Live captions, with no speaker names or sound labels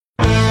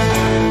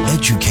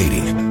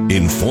educating,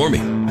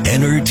 informing,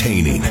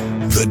 entertaining.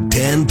 The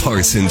Dan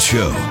Parsons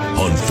Show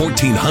on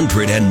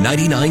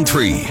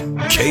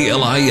 1499.3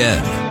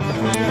 KLIN.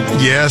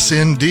 Yes,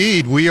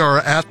 indeed. We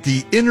are at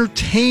the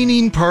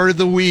entertaining part of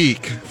the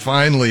week.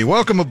 Finally,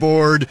 welcome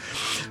aboard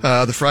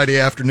the Friday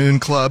Afternoon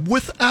Club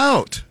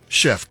without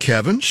Chef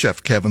Kevin.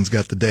 Chef Kevin's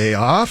got the day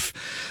off.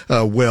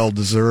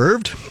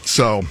 Well-deserved.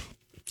 So...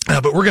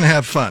 but we're going to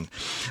have fun.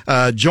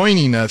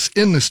 Joining us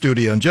in the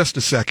studio in just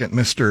a second,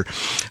 Mr.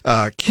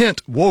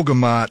 Kent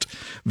Wolgamott,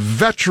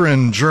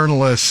 veteran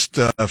journalist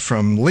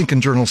from Lincoln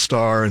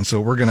Journal-Star, and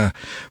so we're gonna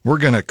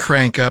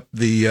crank up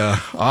the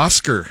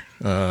Oscar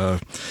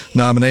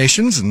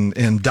nominations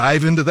and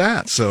dive into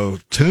that. So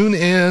tune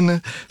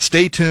in,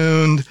 stay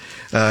tuned,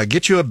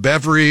 get you a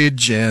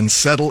beverage and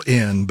settle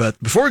in.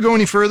 But before we go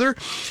any further,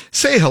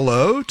 say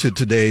hello to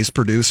today's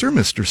producer,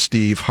 Mr.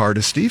 Steve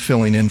Hardesty,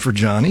 filling in for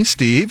Johnny.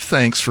 Steve,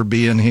 thanks for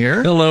being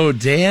here. Hello,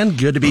 Dan.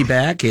 Good to be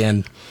back,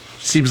 and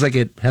seems like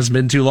it hasn't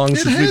been too long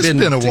since we've been together.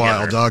 It has been a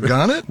while,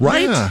 doggone it.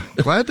 Right? Yeah,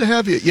 glad to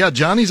have you. Yeah,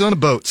 Johnny's on a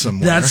boat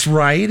somewhere. That's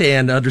right,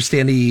 and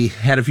understand he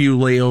had a few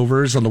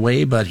layovers on the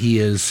way, but he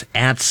is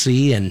at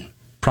sea and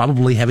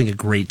probably having a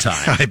great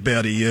time. I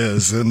bet he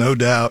is, no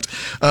doubt.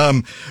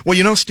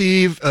 Well,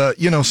 Steve,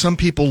 some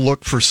people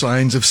look for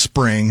signs of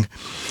spring,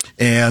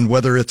 and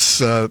whether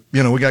it's, we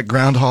got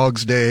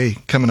Groundhog's Day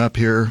coming up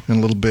here in a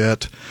little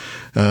bit,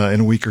 in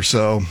a week or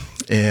so.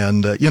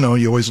 And,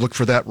 you always look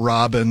for that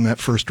robin, that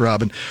first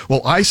robin.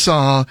 Well, I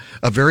saw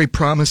a very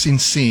promising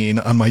scene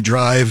on my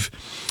drive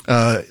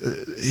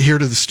here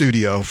to the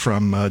studio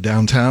from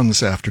downtown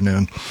this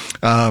afternoon.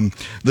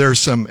 There's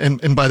some,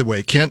 and by the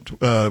way, Kent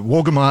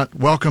Wolgamott,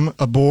 welcome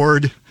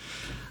aboard.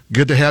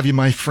 Good to have you,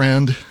 my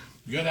friend.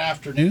 Good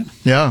afternoon.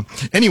 Yeah.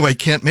 Anyway,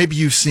 Kent, maybe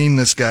you've seen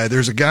this guy.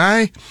 There's a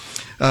guy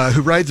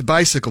who rides a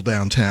bicycle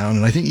downtown,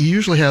 and I think he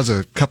usually has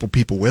a couple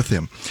people with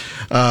him.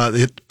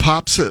 It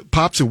pops a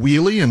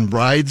wheelie and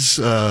rides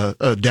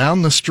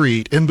down the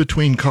street in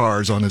between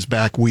cars on his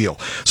back wheel.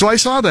 So I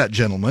saw that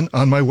gentleman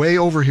on my way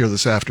over here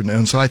this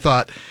afternoon, so I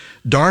thought,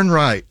 darn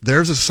right,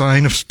 there's a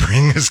sign of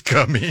spring is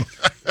coming.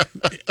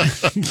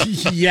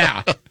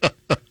 Yeah.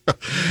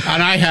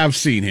 And I have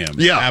seen him.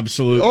 Yeah.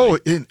 Absolutely. Oh,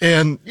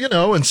 and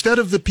instead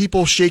of the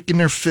people shaking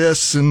their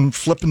fists and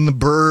flipping the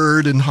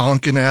bird and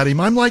honking at him,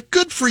 I'm like,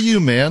 good for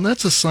you, man.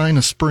 That's a sign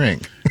of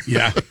spring.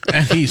 Yeah.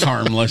 And he's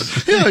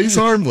harmless. Yeah, he's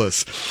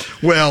harmless.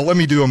 Well, let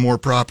me do a more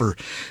proper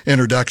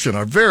introduction.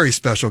 Our very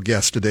special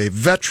guest today,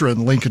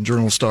 veteran Lincoln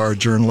Journal-Star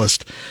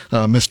journalist,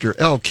 Mr.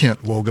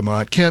 L.Kent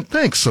Wolgamott. Kent,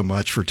 thanks so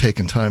much for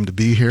taking time to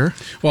be here.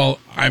 Well,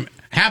 I'm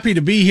happy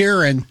to be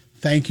here, and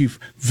thank you.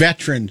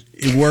 Veteran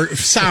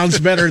sounds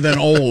better than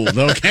old,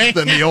 okay?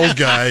 Than the old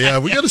guy. Yeah,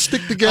 we got to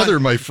stick together,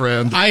 my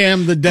friend. I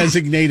am the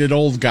designated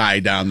old guy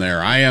down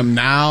there. I am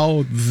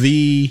now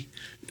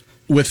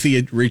with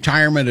the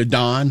retirement of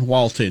Don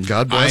Walton.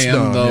 God bless I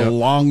am Don, the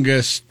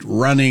longest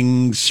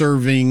running,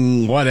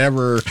 serving,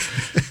 whatever,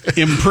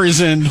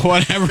 imprisoned,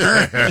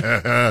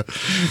 whatever,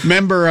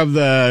 member of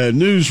the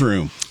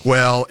newsroom.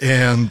 Well,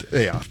 and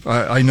yeah,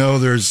 I know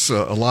there's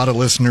a lot of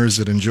listeners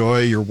that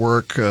enjoy your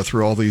work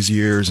through all these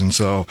years. And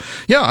so,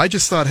 yeah, I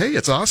just thought, hey,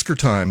 it's Oscar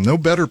time. No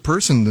better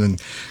person than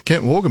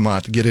Kent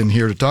Wolgamott to get in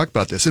here to talk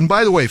about this. And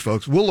by the way,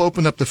 folks, we'll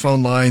open up the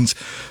phone lines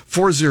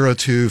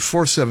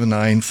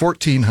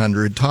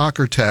 402-479-1400, talk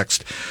or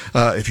text.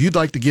 If you'd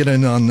like to get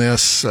in on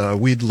this,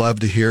 we'd love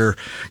to hear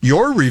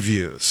your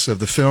reviews of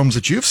the films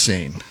that you've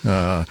seen,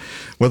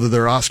 whether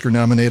they're Oscar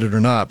nominated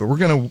or not. But we're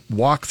going to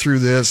walk through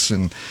this,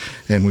 and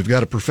we've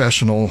got a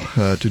professional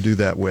to do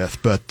that with.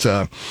 But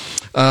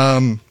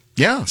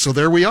yeah, so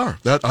there we are.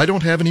 I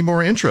don't have any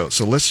more intro,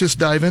 so let's just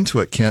dive into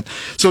it, Kent.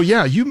 So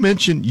yeah, you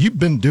mentioned you've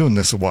been doing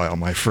this a while,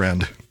 my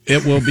friend.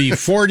 It will be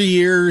 40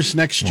 years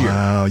next year.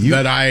 Wow,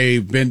 that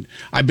I've been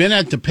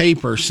at the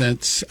paper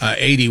since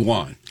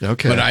 81.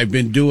 Okay, but I've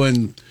been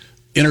doing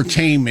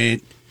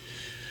entertainment.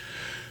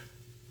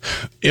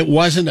 It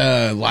wasn't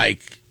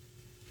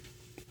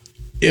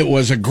it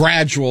was a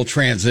gradual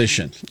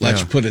transition,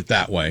 let's put it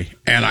that way.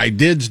 And I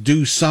did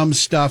do some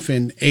stuff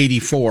in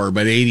 84,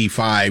 but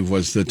 85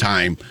 was the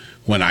time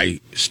when I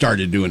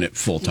started doing it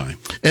full time.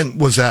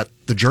 And was that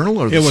the Journal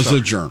or the It was Star?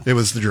 the Journal. It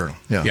was the Journal,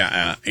 yeah.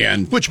 Yeah,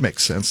 and which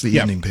makes sense, the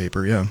evening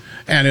paper, yeah.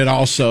 And it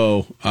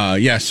also,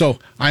 so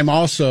I'm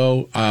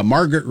also,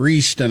 Margaret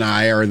Reist and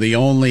I are the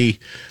only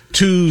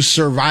two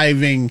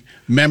surviving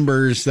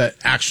members that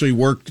actually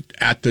worked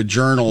at the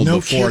Journal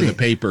before the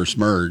papers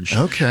merged.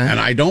 Okay. And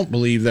I don't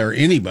believe there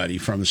anybody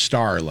from the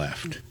Star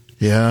left.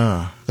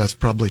 Yeah, that's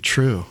probably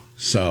true.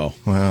 So.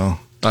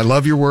 Well, I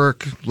love your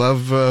work,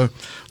 love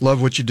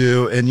what you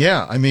do. And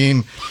yeah, I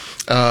mean,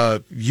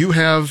 you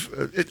have,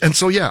 and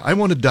so yeah, I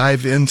want to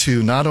dive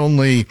into not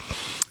only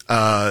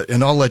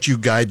and I'll let you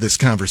guide this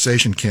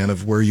conversation, Ken,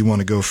 of where you want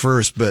to go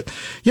first. But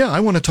yeah, I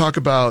want to talk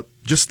about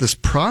just this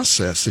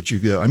process that you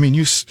go. I mean,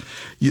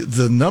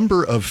 the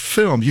number of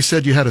films. You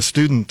said you had a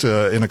student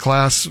in a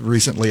class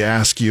recently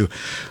ask you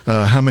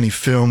how many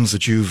films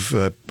that you've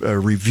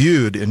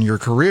reviewed in your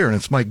career, and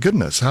it's, my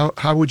goodness,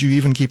 how would you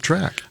even keep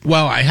track?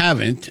 Well, I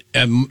haven't.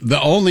 The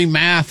only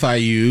math I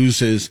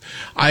use is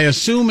I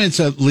assume it's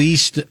at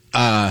least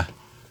 100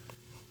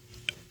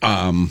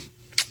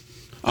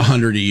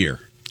 a year.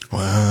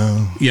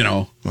 Wow.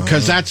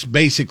 Because that's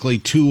basically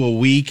 2 a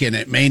week, and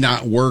it may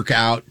not work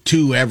out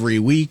 2 every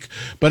week,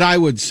 but I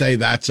would say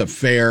that's a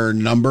fair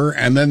number.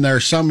 And then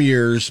there's some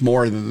years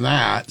more than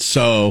that.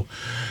 So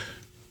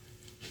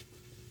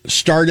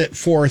start at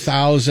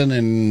 4,000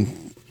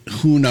 and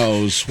who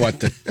knows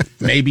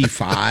maybe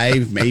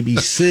 5, maybe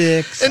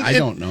 6. I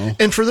don't know.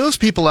 And for those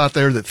people out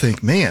there that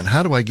think, man,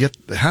 how do I get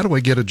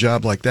a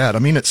job like that? I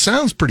mean, it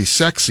sounds pretty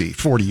sexy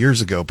 40 years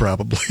ago,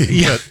 probably.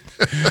 Yeah.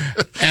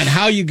 And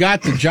how you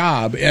got the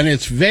job, and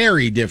it's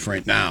very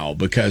different now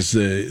because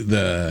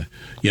the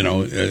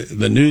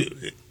new,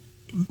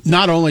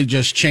 not only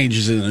just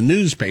changes in the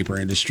newspaper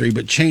industry,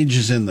 but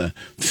changes in the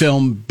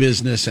film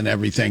business and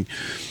everything.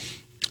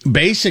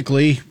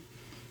 Basically,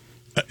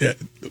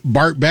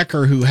 Bart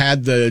Becker, who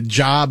had the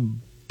job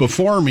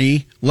before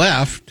me,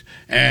 left,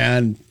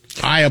 and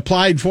I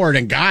applied for it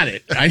and got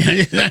it. I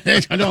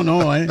don't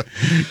know.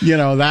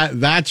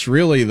 That's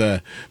really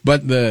the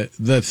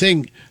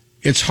thing.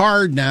 It's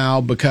hard now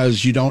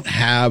because you don't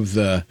have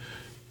the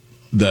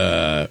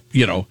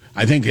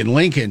I think in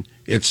Lincoln,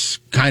 it's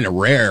kind of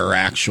rare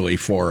actually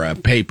for a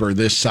paper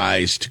this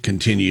size to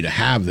continue to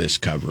have this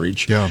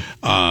coverage. Yeah.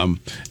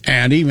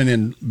 And even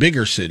in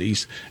bigger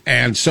cities.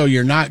 And so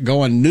you're not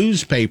going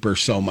newspaper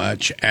so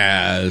much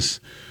as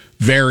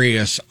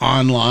various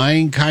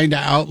online kind of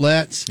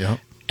outlets. Yeah.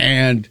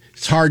 And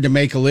it's hard to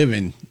make a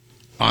living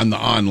on the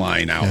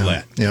online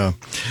outlet. Yeah.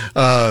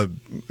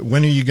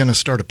 When are you going to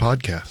start a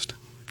podcast?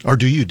 Or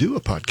do you do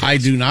a podcast? I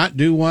do not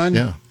do one.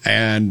 Yeah.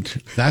 And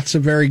that's a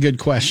very good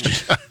question.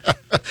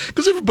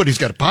 Because everybody's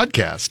got a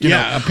podcast.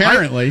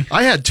 Apparently.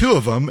 I had 2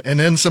 of them, and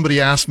then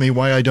somebody asked me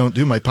why I don't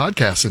do my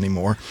podcasts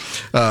anymore.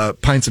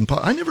 Pints and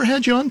I never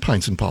had you on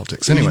Pints and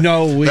Politics. Anyway,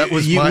 no,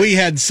 you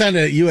had sent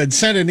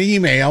an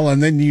email,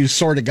 and then you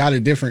sort of got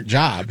a different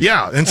job.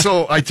 Yeah, and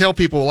so I tell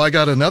people, well, I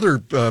got another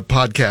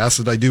podcast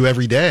that I do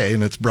every day,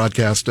 and it's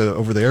broadcast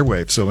over the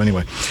airwaves. So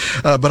anyway,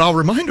 but I'll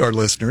remind our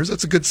listeners,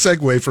 that's a good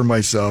segue for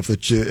myself,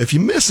 that if you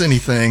miss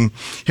anything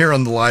here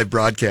on the live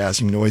broadcast,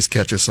 you can always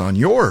catch us on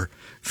your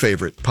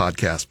favorite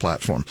podcast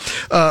platform.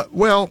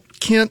 Well,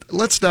 Kent,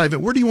 let's dive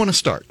in. Where do you want to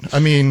start? I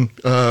mean,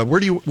 where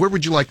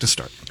would you like to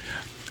start?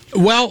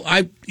 Well,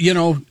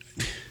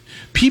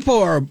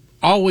 people are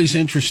always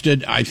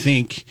interested, I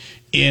think,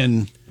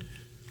 in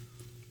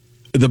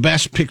the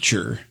Best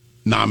Picture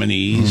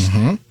nominees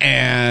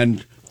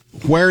and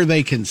where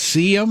they can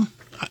see them,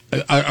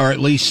 or at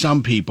least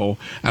some people.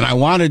 And I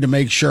wanted to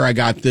make sure I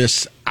got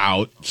this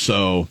out.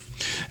 So,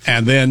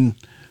 and then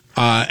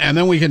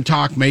we can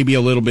talk maybe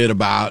a little bit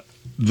about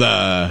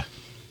the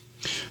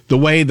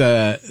way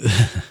the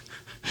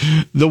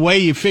way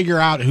you figure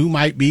out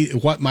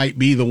what might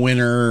be the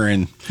winner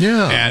and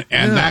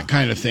that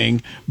kind of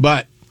thing.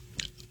 But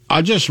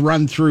I'll just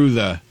run through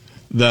the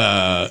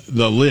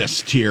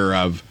list here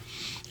and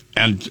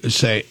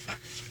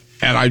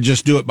I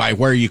just do it by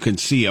where you can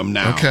see them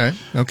now.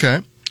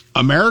 Okay.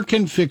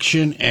 American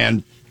Fiction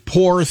and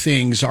Poor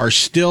Things are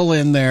still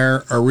in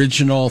their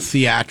original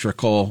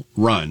theatrical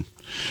run.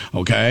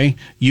 Okay,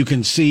 you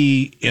can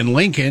see in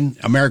Lincoln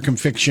American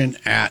Fiction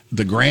at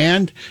the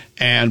Grand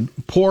and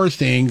Poor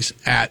Things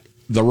at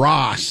the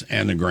Ross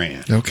and the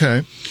Grand.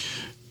 Okay.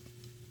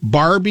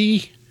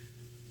 Barbie,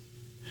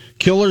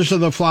 Killers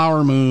of the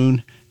Flower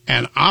Moon,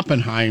 and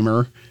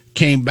Oppenheimer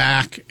came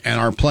back and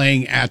are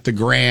playing at the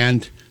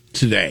Grand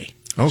today.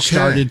 Okay.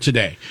 Started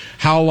today.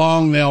 How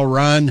long they'll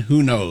run,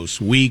 who knows?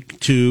 Week,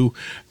 2.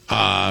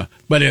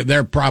 But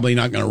they're probably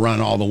not going to run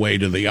all the way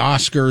to the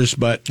Oscars,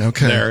 but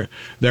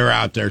they're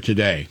out there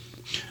today.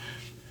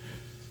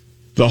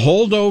 The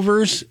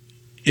Holdovers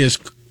is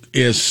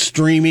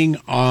streaming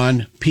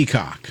on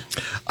Peacock.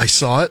 I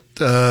saw it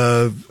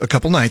a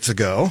couple nights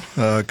ago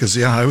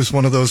because I was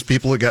one of those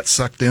people that got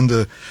sucked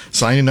into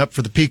signing up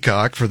for the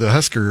Peacock for the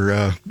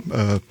Husker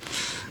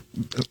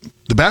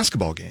the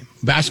basketball game.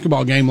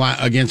 Basketball game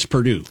against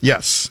Purdue.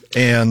 Yes.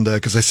 And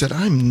because I said,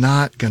 I'm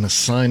not going to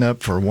sign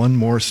up for one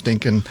more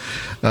stinking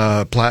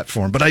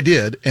platform. But I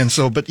did. And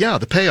so, but yeah,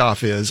 the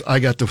payoff is I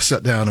got to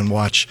sit down and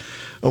watch.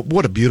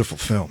 What a beautiful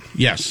film.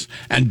 Yes.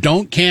 And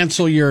don't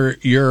cancel your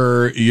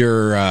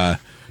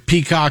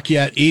Peacock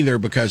yet either,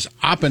 because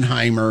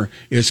Oppenheimer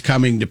is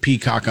coming to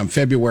Peacock on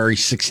February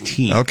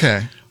 16th.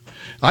 Okay.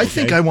 I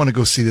think I want to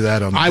go see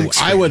that on the big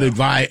screen. I would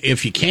advise,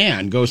 if you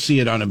can, go see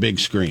it on a big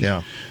screen.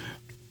 Yeah.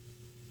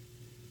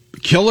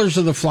 Killers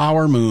of the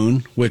Flower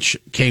Moon, which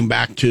came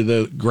back to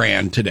the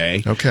Grand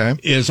today,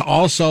 is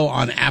also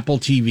on Apple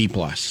TV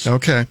Plus.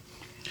 Okay.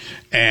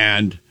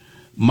 And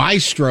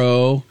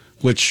Maestro,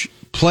 which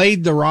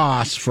played the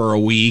Ross for a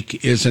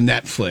week, is a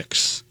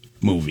Netflix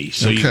movie.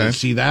 So you can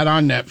see that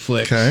on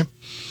Netflix. Okay.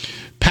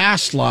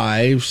 Past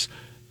Lives,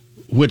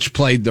 which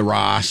played the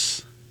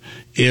Ross,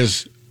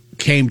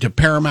 came to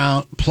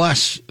Paramount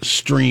Plus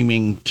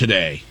streaming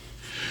today.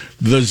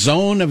 The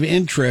Zone of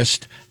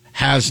Interest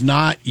has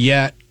not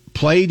yet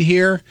played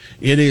here.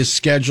 It is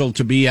scheduled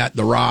to be at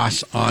the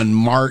Ross on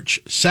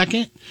March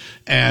 2nd.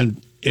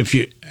 And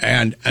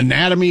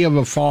Anatomy of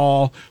a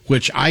Fall,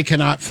 which I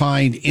cannot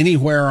find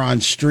anywhere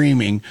on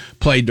streaming,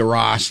 played the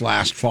Ross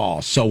last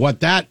fall. So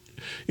what that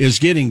is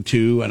getting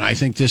to, and I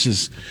think this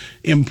is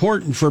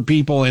important for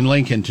people in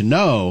Lincoln to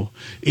know,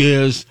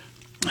 is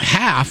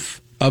half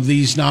of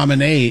these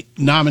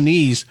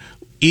nominees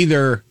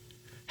either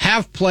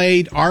have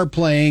played, are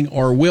playing,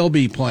 or will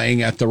be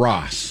playing at the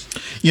Ross.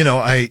 You know,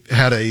 I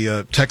had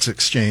a text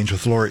exchange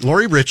with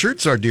Lori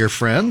Richards, our dear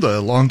friend, a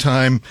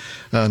longtime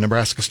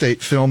Nebraska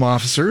State film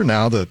officer,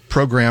 now the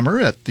programmer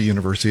at the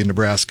University of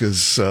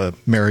Nebraska's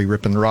Mary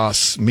Rippon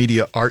Ross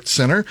Media Arts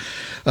Center.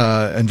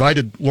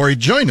 Invited Lori to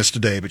join us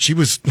today, but she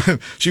was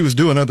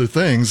doing other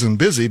things and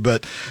busy.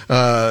 But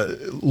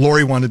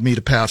Lori wanted me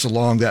to pass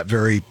along that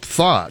very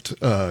thought,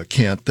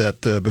 Kent,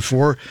 that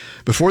before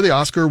the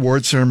Oscar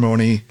award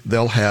ceremony,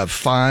 they'll have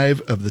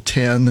 5 of the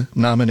 10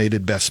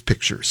 nominated Best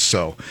Pictures.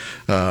 So.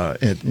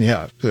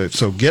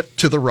 So get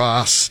to the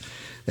Ross.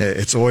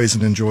 It's always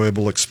an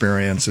enjoyable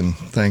experience, and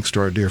thanks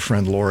to our dear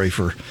friend Lori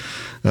for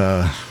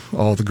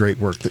all the great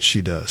work that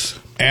she does.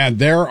 And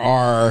there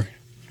are,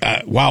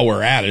 while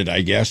we're at it, I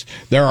guess,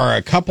 there are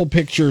a couple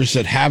pictures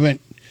that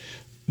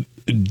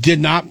did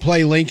not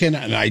play Lincoln,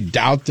 and I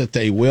doubt that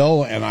they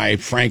will, and I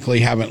frankly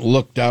haven't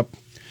looked up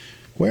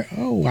where,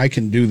 I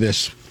can do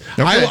this.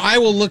 Okay. I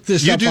will look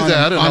this up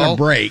on a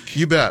break.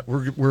 You bet.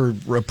 We're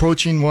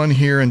approaching one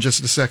here in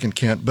just a second,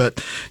 Kent.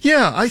 But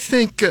yeah, I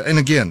think, and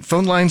again,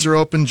 phone lines are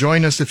open.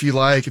 Join us if you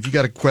like. If you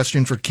got a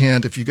question for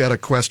Kent, if you got a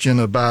question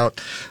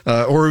about,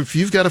 or if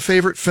you've got a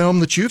favorite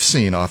film that you've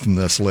seen off in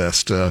this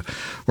list, or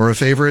a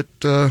favorite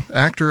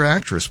actor or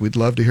actress, we'd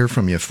love to hear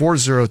from you.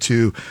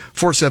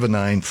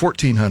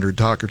 402-479-1400,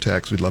 talk or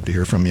text. We'd love to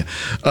hear from you.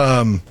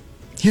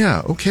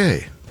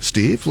 Okay,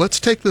 Steve, let's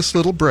take this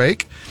little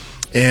break.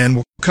 And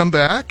we'll come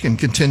back and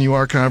continue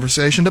our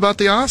conversation about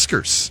the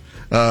Oscars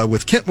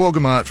with Kent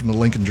Wolgamott from the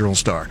Lincoln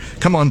Journal-Star.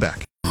 Come on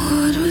back.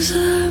 What was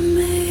I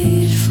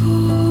made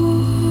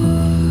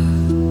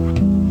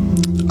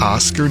for?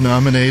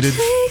 Oscar-nominated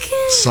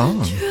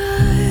song.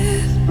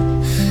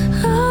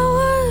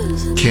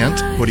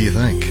 Kent, what do you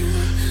think?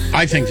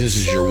 I think this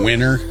is your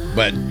winner,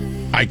 but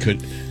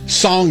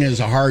song is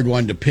a hard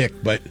one to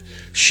pick, but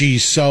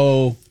she's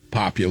so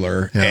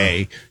popular.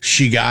 Yeah.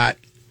 She got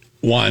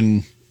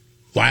one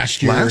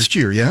last year,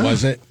 yeah.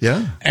 Was it?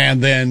 Yeah.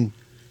 And then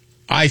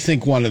I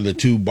think one of the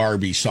 2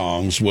 Barbie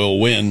songs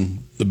will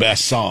win the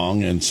best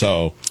song, and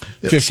so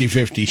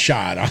 50-50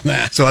 shot on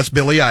that. So that's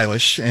Billie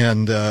Eilish,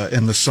 and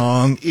the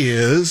song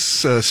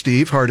is,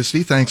 Steve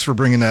Hardesty, thanks for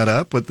bringing that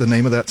up, what the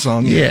name of that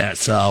song is.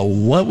 Yes,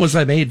 What Was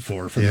I Made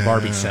For from the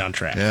Barbie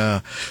soundtrack.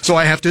 Yeah. So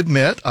I have to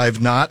admit,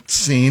 I've not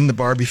seen the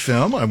Barbie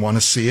film. I want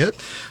to see it.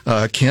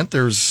 Kent,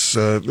 there's,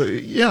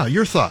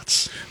 your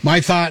thoughts. My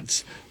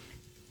thoughts...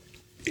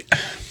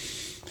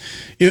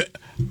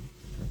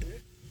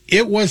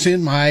 It was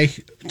in my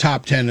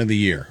top 10 of the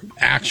year.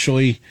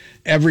 Actually,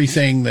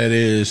 everything that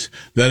is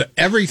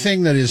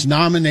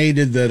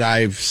nominated that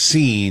I've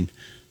seen,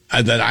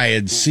 that I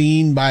had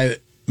seen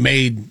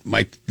made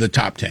the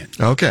top 10.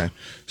 Okay.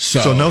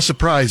 So no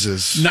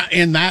surprises. Not,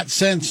 in that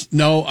sense,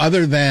 no,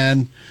 other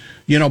than,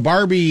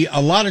 Barbie,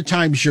 a lot of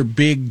times your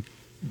big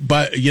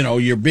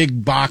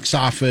box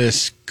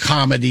office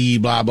comedy,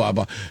 blah, blah,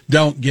 blah,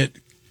 don't get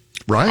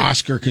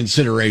Oscar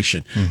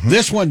consideration. Mm-hmm.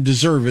 This one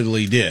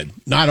deservedly did.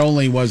 Not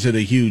only was it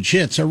a huge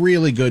hit, it's a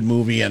really good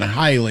movie and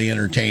highly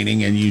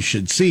entertaining, and you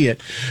should see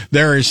it.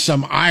 There is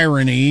some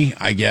irony,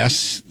 I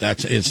guess.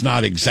 It's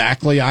not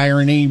exactly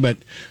irony, but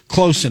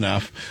close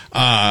enough,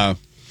 that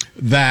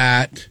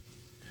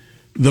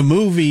the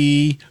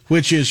movie,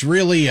 which is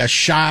really a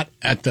shot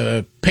at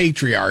the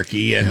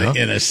patriarchy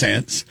in a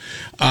sense,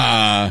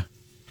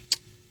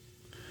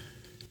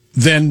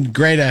 then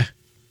Greta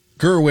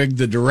Gerwig,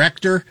 the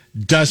director,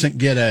 doesn't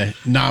get a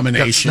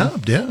nomination. Got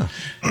snubbed, yeah.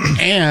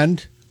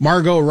 And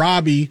Margot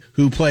Robbie,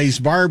 who plays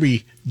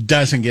Barbie,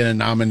 doesn't get a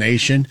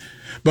nomination.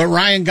 But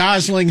Ryan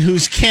Gosling,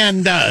 who's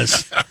Ken,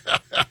 does.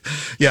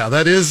 Yeah,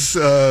 that is,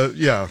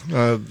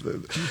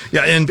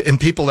 and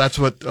people, that's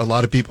what a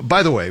lot of people,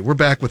 by the way, we're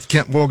back with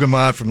Kent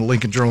Wolgamott from the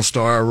Lincoln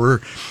Journal-Star. We're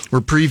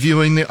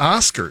previewing the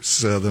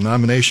Oscars. The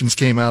nominations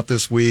came out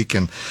this week,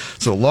 and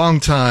so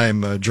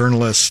longtime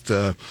journalist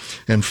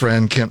and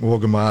friend Kent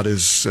Wolgamott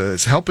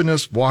is helping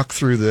us walk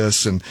through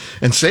this, and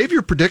save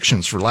your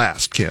predictions for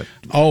last, Kent.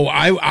 Oh,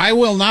 I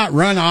will not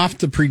run off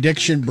the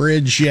prediction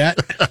bridge yet.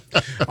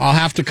 I'll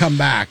have to come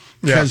back,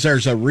 because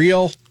there's a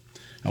real,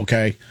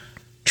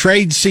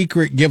 trade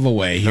secret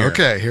giveaway here.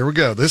 Okay, here we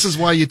go. This is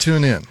why you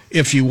tune in.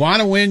 If you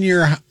want to win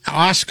your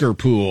Oscar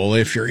pool,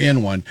 if you're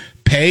in one,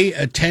 pay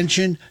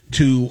attention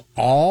to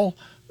all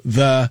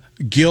the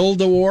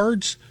Guild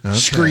Awards,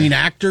 Screen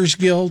Actors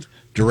Guild,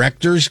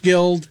 Directors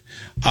Guild,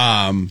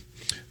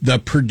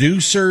 the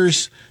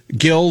Producers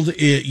Guild.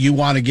 You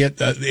want to get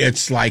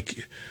it's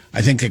like,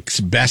 I think it's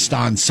Best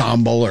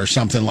Ensemble or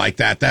something like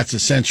that. That's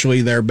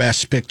essentially their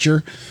Best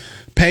Picture.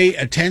 Pay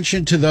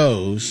attention to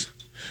those,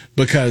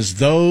 because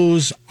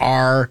those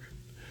are,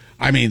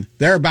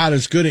 they're about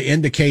as good an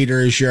indicator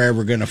as you're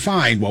ever going to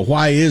find. Well,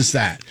 why is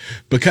that?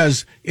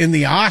 Because in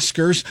the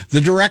Oscars,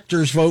 the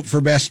directors vote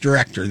for Best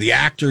Director. The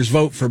actors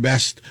vote for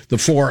the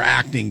 4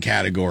 acting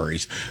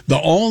categories.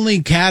 The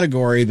only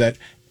category that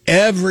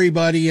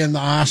everybody in the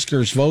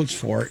Oscars votes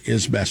for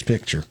is Best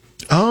Picture.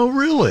 Oh,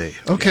 really?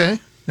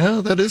 Okay.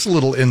 Yeah, that is a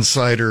little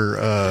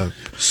insider.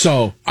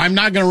 So I'm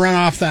not going to run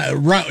off that.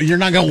 You're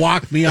not going to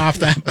walk me off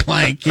that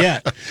plank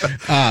yet.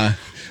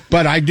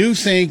 But I do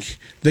think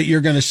that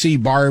you're going to see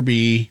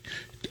Barbie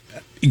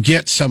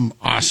get some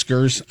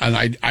Oscars,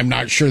 and I'm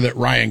not sure that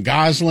Ryan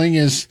Gosling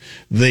is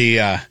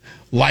the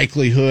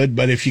likelihood.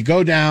 But if you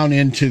go down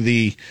into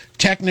the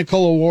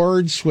technical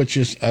awards, which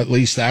is, at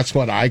least that's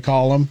what I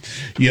call them,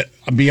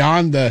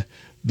 beyond the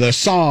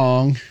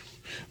song.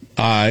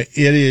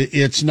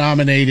 It's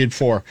nominated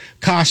for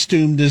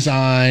costume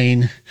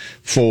design,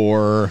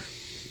 for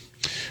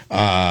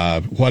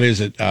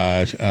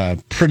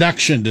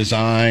production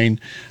design,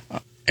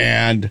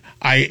 and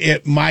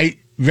it might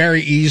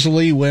very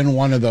easily win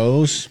one of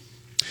those.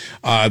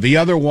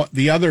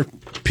 The other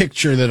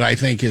picture that I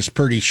think is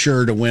pretty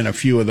sure to win a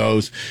few of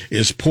those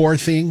is Poor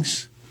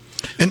Things.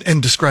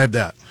 And describe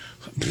that.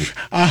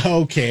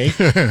 Okay.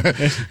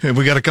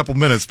 We got a couple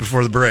minutes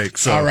before the break,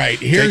 so all right.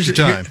 Take your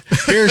time.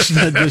 Here's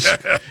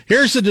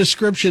the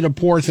description of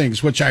Poor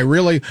Things, which I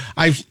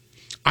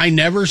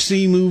never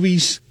see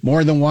movies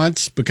more than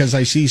once because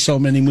I see so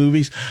many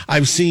movies.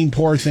 I've seen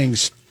Poor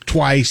Things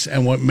twice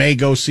and may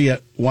go see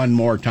it one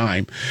more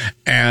time.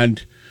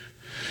 And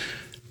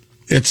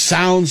it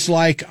sounds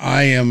like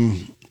I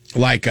am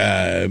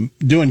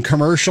doing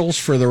commercials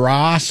for the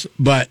Ross,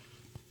 but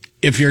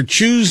if you're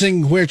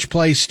choosing which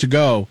place to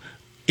go,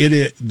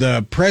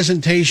 the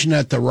presentation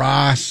at the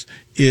Ross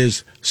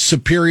is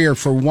superior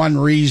for one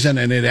reason,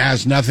 and it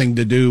has nothing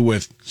to do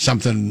with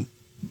something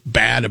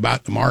bad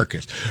about the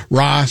market.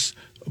 Ross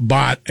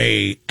bought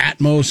a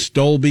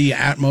Dolby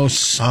Atmos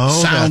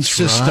sound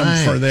system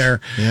for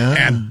their,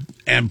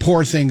 and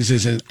Poor Things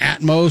is in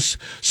Atmos,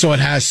 so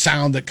it has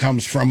sound that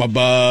comes from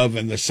above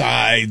and the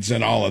sides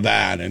and all of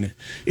that. And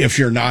if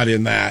you're not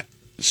in that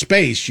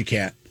space, you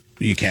can't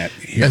hear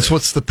And so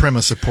what's the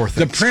premise of Poor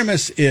Things? The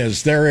premise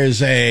is there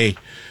is a,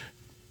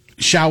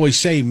 shall we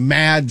say,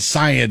 mad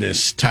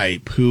scientist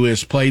type who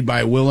is played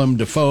by Willem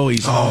Dafoe.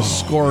 He's all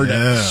scarred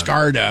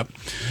up.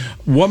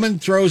 Woman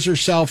throws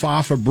herself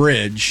off a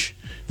bridge.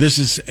 This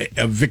is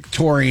a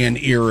Victorian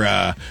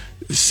era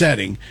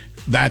setting.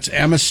 That's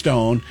Emma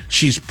Stone.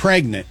 She's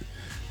pregnant.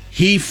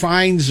 He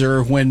finds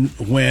her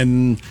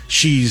when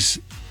she's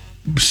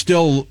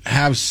still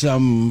have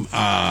some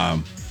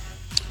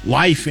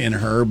life in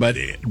her, but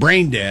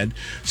brain dead.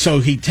 So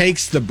he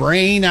takes the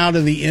brain out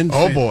of the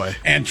infant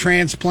and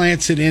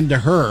transplants it into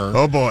her.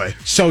 Oh, boy.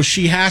 So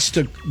she has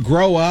to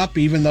grow up,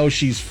 even though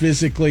she's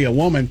physically a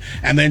woman,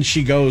 and then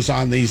she goes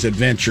on these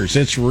adventures.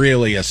 It's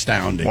really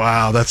astounding.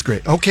 Wow, that's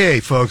great. Okay,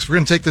 folks, we're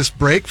going to take this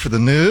break for the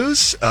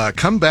news.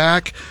 Come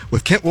back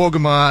with Kent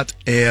Wolgamott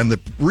and the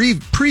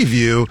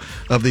preview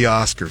of the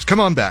Oscars. Come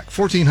on back,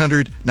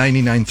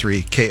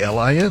 1499.3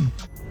 KLIN.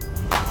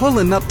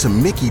 Pulling up to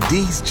Mickey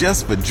D's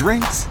just for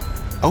drinks?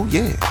 Oh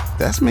yeah,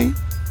 that's me.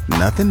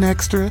 Nothing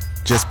extra,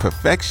 just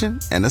perfection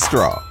and a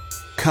straw.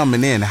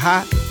 Coming in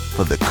hot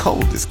for the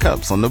coldest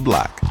cups on the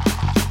block.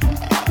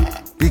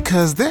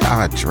 Because there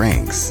are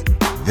drinks.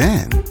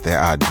 Then there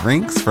are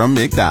drinks from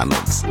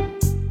McDonald's.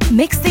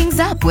 Mix things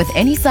up with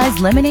any size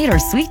lemonade or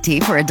sweet tea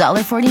for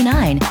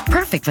 $1.49.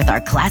 Perfect with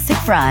our classic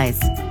fries.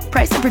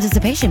 Price and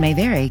participation may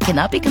vary.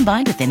 Cannot be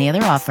combined with any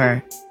other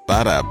offer.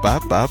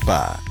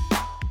 Ba-da-ba-ba-ba.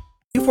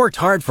 You've worked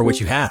hard for what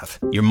you have.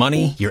 Your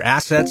money, your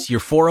assets, your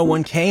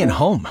 401k, and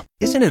home.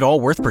 Isn't it all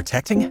worth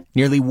protecting?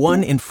 Nearly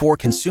 1 in 4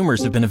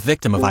 consumers have been a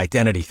victim of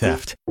identity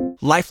theft.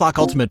 LifeLock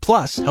Ultimate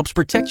Plus helps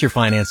protect your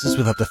finances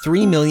with up to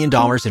 $3 million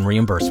in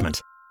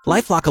reimbursement.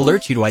 LifeLock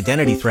alerts you to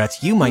identity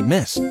threats you might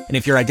miss. And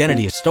if your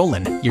identity is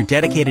stolen, your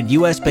dedicated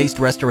U.S.-based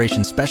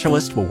restoration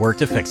specialist will work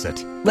to fix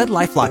it. Let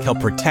LifeLock help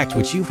protect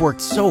what you've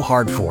worked so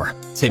hard for.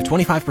 Save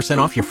 25%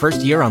 off your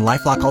first year on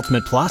LifeLock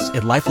Ultimate Plus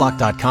at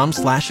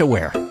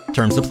LifeLock.com/aware.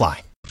 Terms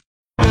apply.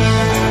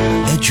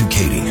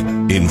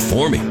 Educating,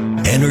 informing,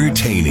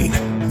 entertaining.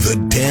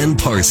 The Dan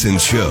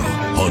Parsons Show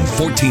on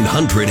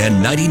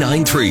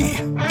 1499.3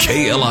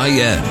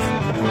 KLIN.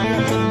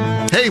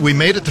 Hey, we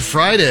made it to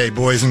Friday,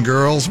 boys and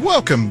girls.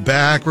 Welcome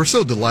back. We're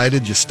so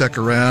delighted you stuck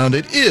around.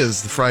 It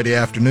is the Friday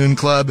Afternoon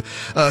Club.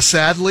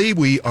 Sadly,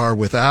 we are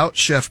without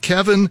Chef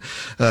Kevin.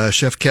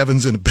 Chef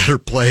Kevin's in a better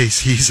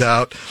place. He's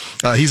out.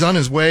 He's on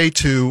his way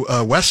to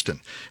Weston.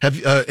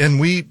 Let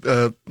me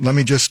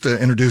just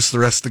introduce the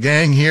rest of the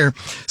gang here.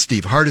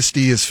 Steve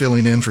Hardesty is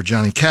filling in for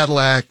Johnny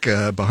Cadillac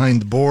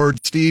behind the board.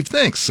 Steve,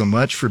 thanks so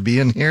much for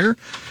being here.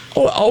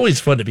 Oh, always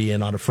fun to be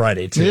in on a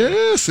Friday, too.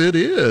 Yes, it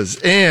is.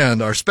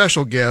 And our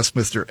special guest,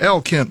 Mr.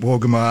 L.Kent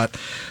Wolgamott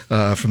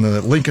from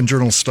the Lincoln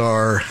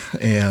Journal-Star,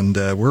 and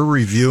we're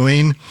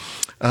reviewing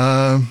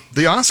the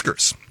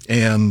Oscars.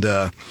 And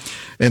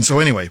so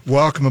anyway,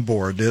 welcome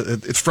aboard.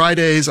 It's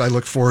Fridays. I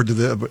look forward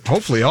to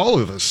hopefully all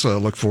of us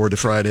look forward to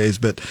Fridays.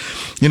 But,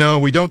 you know,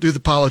 we don't do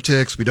the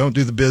politics. We don't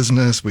do the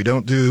business. We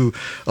don't do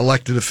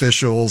elected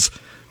officials.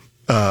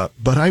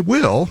 But I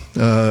will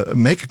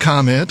make a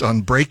comment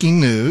on breaking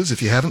news.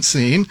 If you haven't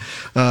seen,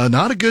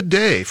 not a good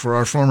day for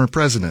our former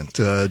president.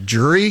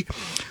 Jury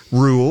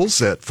rules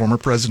that former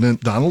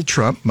President Donald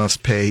Trump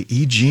must pay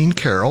E. Jean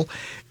Carroll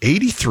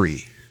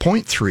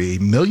 $83.3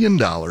 million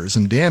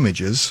in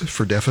damages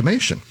for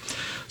defamation.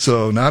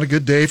 So not a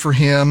good day for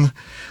him.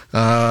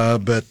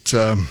 But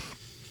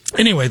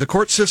anyway, the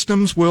court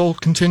systems will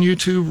continue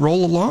to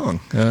roll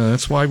along.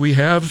 That's why we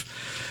have...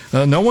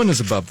 no one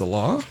is above the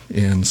law.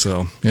 And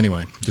so,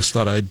 anyway, just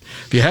thought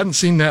if you hadn't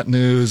seen that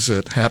news,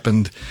 it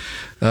happened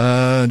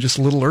just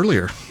a little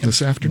earlier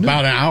this afternoon.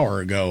 About an hour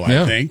ago,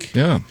 I think.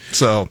 Yeah.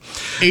 So,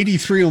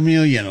 $83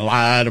 million, a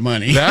lot of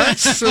money.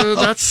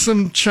 That's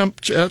some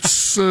chump.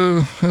 That's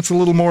a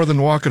little more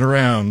than walking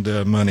around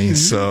money.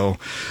 So,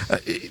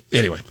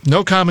 anyway,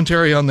 no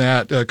commentary on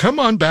that. Come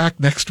on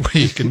back next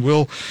week, and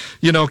we'll,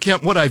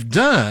 Kent, what I've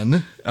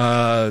done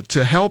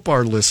to help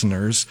our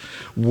listeners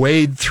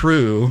wade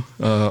through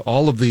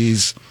all of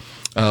these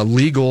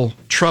legal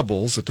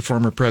troubles that the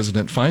former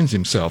president finds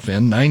himself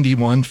in.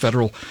 91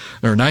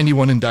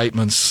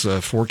 indictments,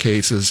 4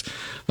 cases.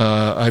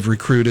 I've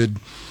recruited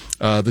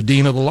the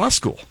dean of the law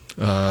school,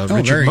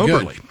 Richard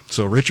Moberly. Good.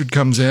 So Richard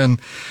comes in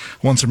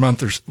once a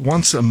month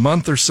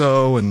or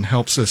so and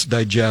helps us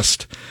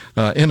digest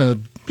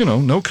in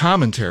no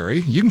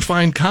commentary. You can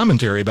find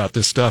commentary about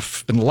this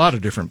stuff in a lot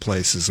of different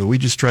places. So we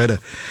just try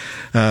to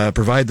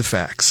provide the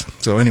facts.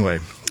 So anyway,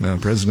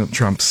 President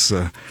Trump's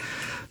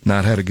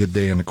not had a good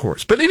day in the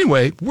courts. But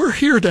anyway, we're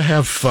here to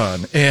have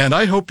fun, and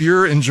I hope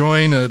you're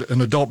enjoying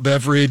an adult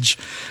beverage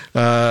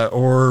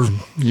or,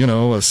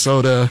 a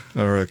soda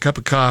or a cup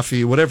of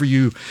coffee, whatever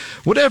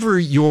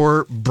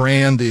your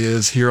brand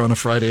is here on a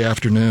Friday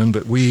afternoon.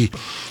 But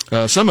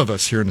some of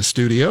us here in the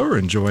studio are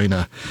enjoying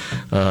a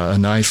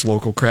nice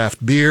local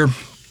craft beer.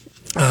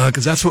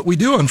 Because that's what we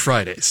do on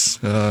Fridays.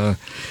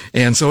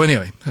 And so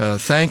anyway,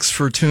 thanks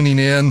for tuning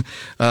in.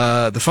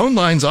 The phone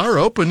lines are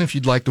open if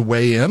you'd like to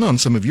weigh in on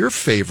some of your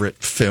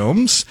favorite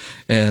films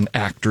and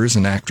actors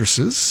and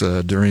actresses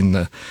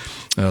during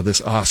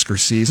this Oscar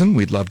season.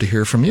 We'd love to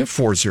hear from you.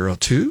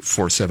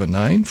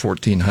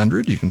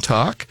 402-479-1400. You can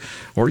talk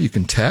or you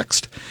can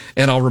text.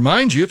 And I'll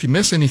remind you, if you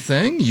miss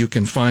anything, you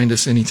can find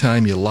us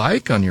anytime you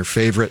like on your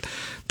favorite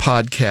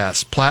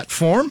podcast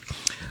platform.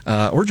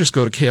 Or just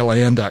go to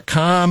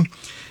KLIN.com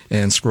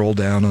and scroll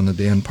down on the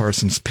Dan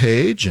Parsons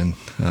page and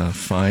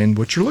find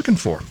what you're looking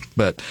for.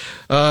 But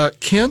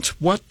Kent,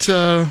 where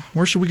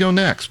should we go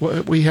next?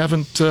 What we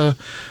haven't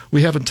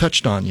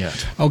touched on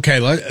yet. Okay,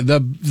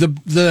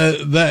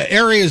 the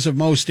areas of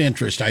most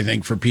interest, I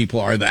think, for people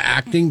are the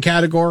acting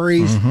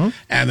categories,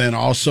 and then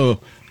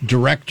also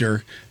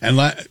director. And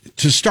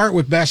to start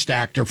with Best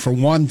Actor, for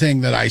one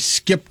thing that I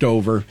skipped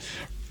over.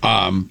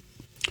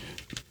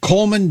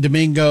 Coleman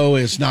Domingo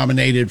is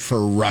nominated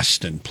for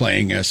Rustin,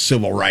 playing a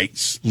civil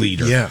rights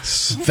leader.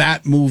 Yes.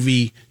 That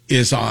movie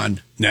is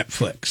on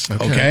Netflix.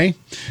 Okay?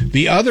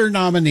 The other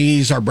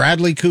nominees are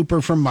Bradley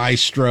Cooper from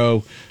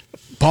Maestro,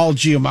 Paul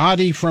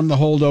Giamatti from The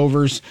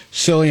Holdovers,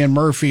 Cillian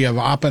Murphy of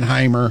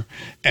Oppenheimer,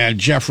 and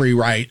Jeffrey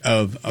Wright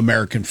of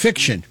American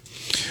Fiction.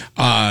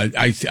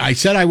 I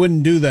said I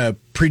wouldn't do the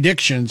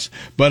predictions,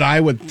 but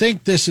I would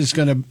think this is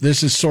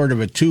sort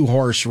of a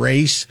 2-horse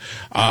race,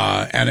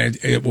 and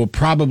it will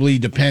probably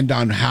depend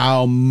on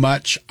how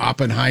much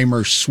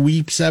Oppenheimer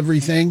sweeps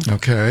everything.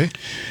 Okay.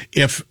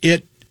 If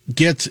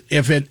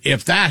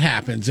that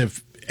happens,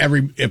 if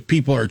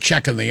people are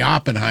checking the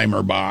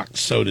Oppenheimer box,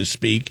 so to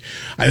speak,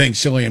 I think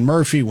Cillian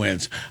Murphy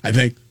wins. I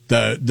think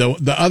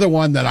the other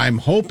one that I'm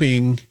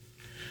hoping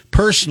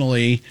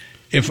personally,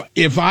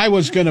 If I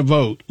was going to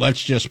vote,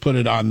 let's just put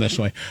it on this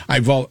way,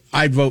 I'd vote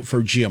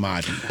for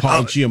Giamatti,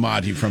 Paul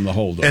Giamatti from The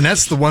Holdovers. And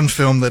that's the one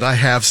film that I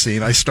have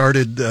seen. I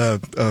started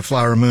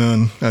Flower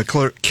Moon,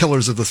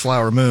 Killers of the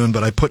Flower Moon,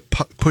 but I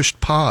pushed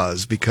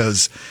pause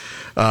because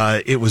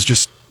it was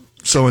just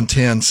so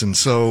intense and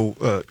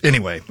so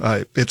anyway,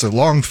 it's a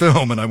long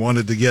film and I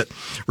wanted to get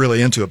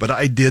really into it, but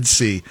I did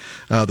see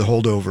The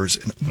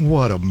Holdovers, and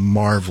what a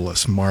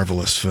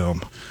marvelous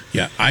film.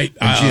 Yeah, and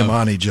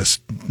Giamatti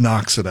just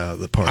knocks it out of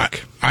the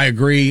park. I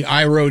agree.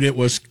 I wrote it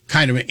was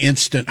kind of an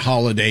instant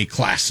holiday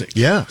classic.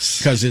 Yes,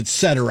 because it's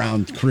set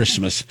around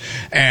Christmas.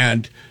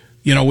 And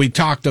we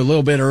talked a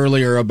little bit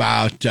earlier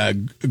about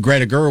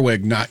Greta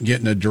Gerwig not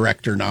getting a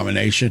director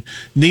nomination.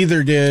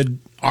 Neither did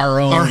our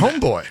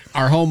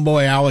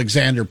homeboy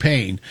Alexander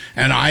Payne,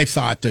 and I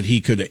thought that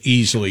he could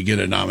easily get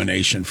a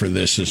nomination for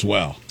this as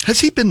well. Has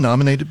he been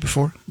nominated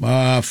before?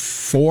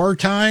 4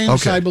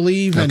 times, I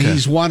believe, and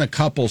he's won a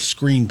couple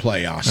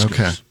screenplay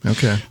Oscars.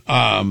 Okay.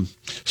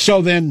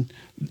 So then,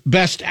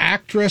 Best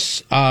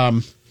Actress.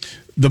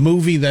 The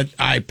movie that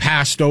I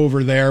passed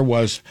over there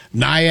was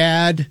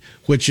Naiad,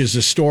 which is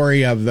a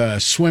story of the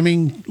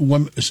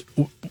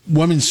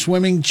women's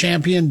swimming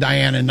champion,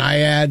 Diana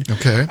Naiad.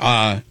 Okay.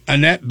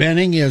 Annette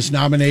Bening is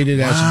nominated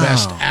as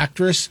Best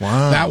Actress.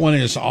 Wow. That one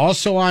is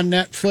also on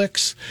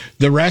Netflix.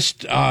 The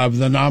rest of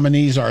the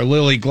nominees are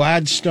Lily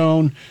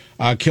Gladstone,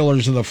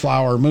 Killers of the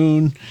Flower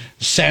Moon,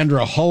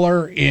 Sandra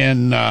Huller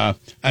in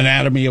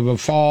Anatomy of a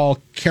Fall,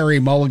 Carey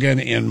Mulligan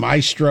in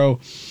Maestro,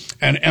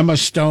 and Emma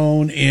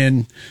Stone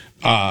in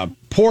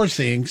Poor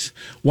Things.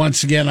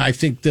 Once again, I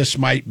think this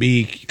might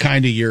be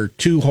kind of your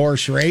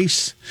 2-horse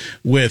race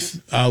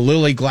with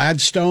Lily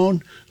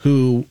Gladstone,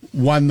 who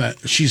won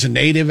she's a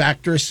native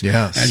actress.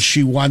 Yes. And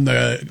she won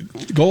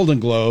the Golden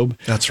Globe.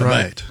 That's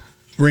right.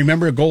 But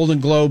remember,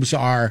 Golden Globes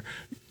are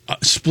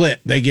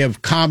split. They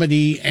give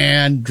comedy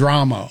and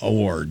drama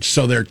awards,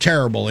 so they're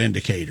terrible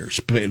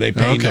indicators. They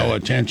pay no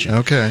attention.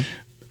 Okay.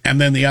 And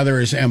then the other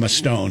is Emma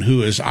Stone,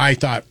 who is, I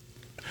thought,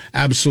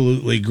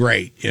 absolutely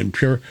great in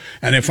pure.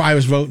 And if I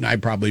was voting,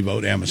 I'd probably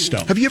vote Emma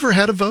Stone. Have you ever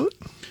had a vote?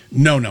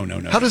 No.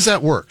 How does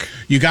that work?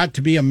 You got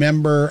to be a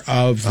member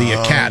of the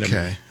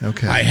Academy.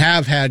 Okay. I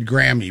have had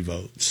Grammy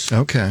votes.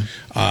 Okay.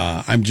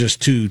 I'm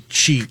just too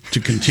cheap to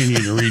continue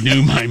to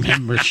renew my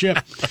membership.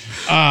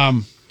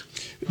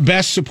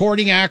 Best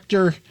Supporting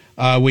Actor,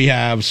 we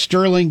have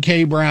Sterling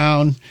K.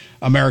 Brown,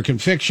 American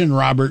Fiction,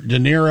 Robert De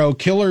Niro,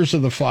 Killers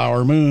of the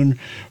Flower Moon,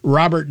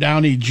 Robert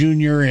Downey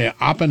Jr. in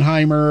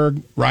Oppenheimer,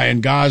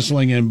 Ryan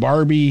Gosling in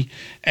Barbie,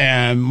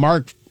 and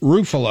Mark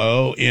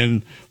Ruffalo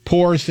in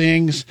Poor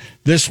Things.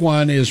 This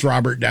one is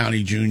Robert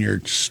Downey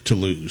Jr.'s to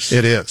lose.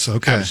 It is.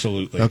 Okay.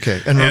 Absolutely.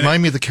 Okay. And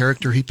remind me of the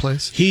character he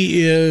plays.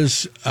 He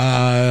is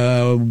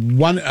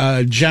one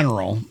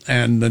general,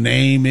 and the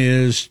name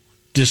is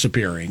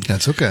disappearing.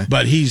 That's okay.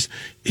 But he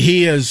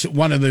is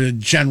one of the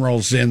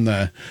generals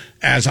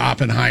as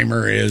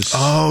Oppenheimer is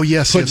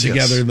put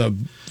together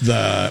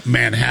the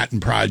Manhattan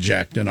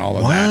Project and all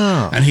of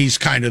that. And he's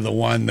kind of the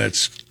one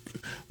that's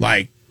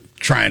like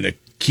trying to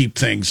keep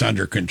things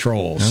under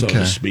control, so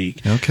to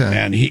speak.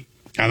 Okay.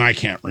 And I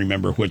can't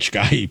remember which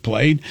guy he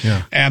played.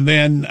 Yeah. And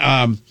then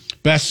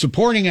Best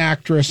Supporting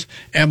Actress,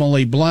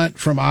 Emily Blunt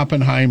from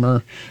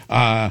Oppenheimer,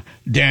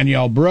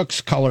 Danielle Brooks,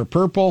 Color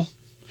Purple,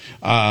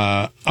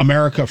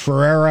 America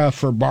Ferrera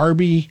for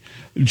Barbie,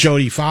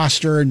 Jodie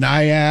Foster,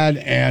 Naiad,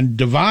 and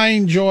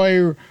Divine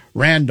Joy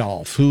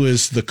Randolph, who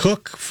is the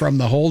cook from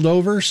The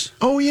Holdovers.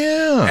 Oh,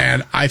 yeah.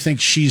 And I think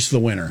she's the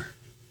winner.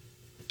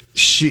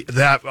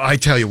 I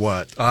tell you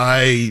what,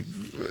 I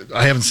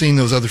haven't seen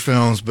those other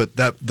films, but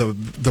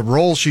the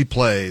role she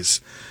plays,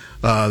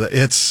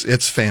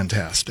 it's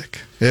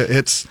fantastic.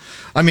 Holdovers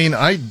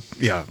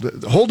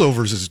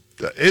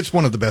it's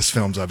one of the best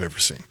films I've ever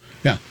seen.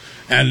 Yeah.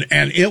 And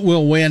it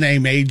will win a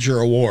major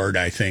award,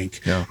 I think.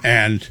 Yeah.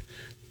 And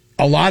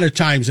a lot of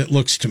times it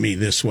looks to me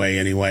this way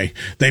anyway.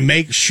 They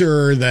make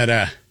sure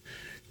that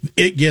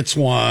it gets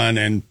one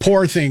and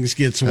Poor Things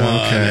gets one,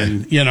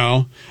 and,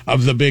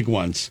 of the big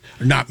ones.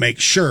 Not make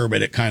sure,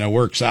 but it kind of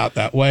works out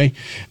that way.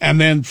 And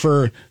then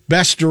for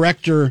Best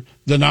Director,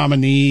 the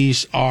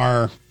nominees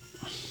are...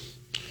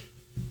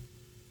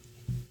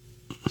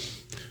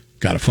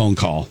 Got a phone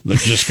call that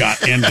just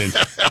got ended.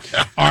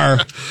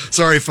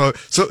 Sorry,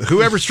 folks. So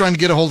whoever's trying to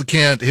get a hold of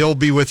Kent, he'll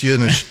be with you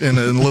in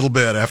a little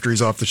bit after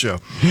he's off the show.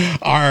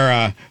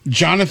 Our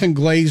Jonathan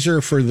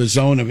Glazer for The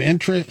Zone of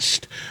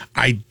Interest.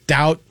 I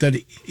doubt that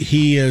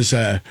he is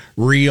a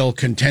real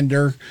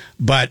contender,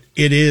 but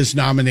it is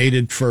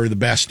nominated for the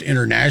Best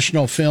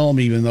International Film,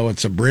 even though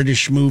it's a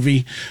British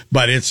movie.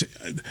 But it's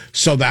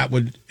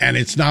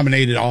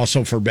nominated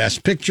also for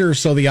Best Picture.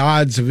 So the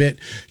odds of it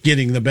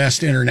getting the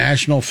Best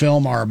International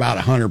Film are about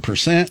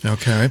 100%.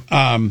 Okay.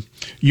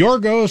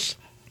 Yorgos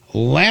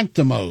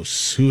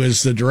Lanthimos, who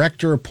is the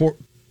director of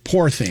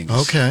Poor Things.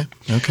 Okay.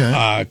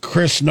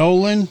 Chris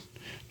Nolan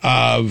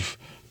of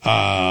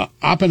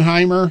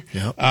Oppenheimer,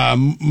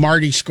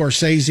 Marty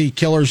Scorsese,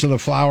 Killers of the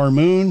Flower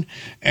Moon,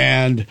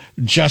 and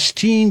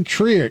Justine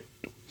Triet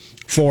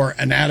for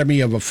Anatomy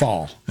of a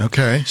Fall.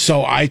 Okay.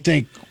 So I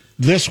think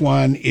this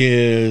one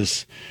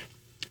is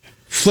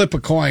flip a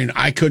coin.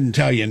 I couldn't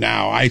tell you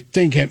now. I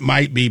think it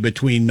might be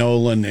between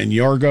Nolan and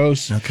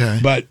Yorgos. Okay.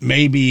 But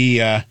maybe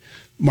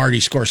Marty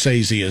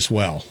Scorsese as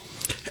well.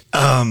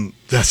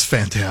 That's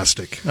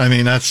fantastic. I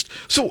mean,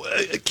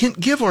 can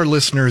give our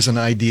listeners an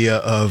idea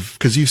of,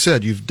 because you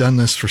said you've done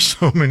this for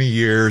so many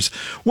years.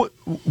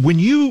 When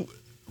you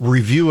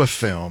review a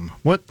film,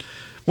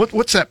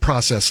 what's that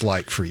process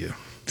like for you?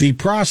 The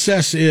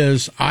process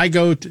is I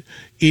go to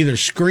either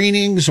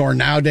screenings, or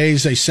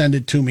nowadays they send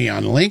it to me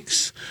on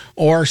links,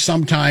 or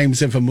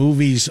sometimes if a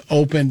movie's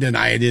opened and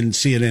I didn't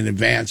see it in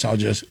advance, I'll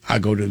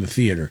go to the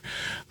theater.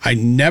 I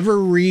never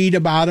read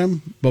about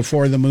them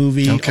before the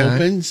movie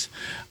opens.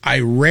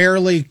 I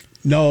rarely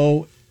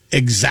know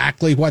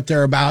exactly what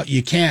they're about.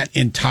 You can't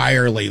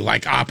entirely,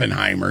 like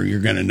Oppenheimer, you're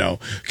going to know.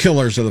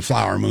 Killers of the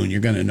Flower Moon, you're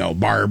going to know.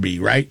 Barbie,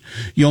 right?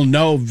 You'll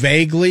know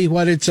vaguely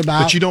what it's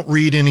about. But you don't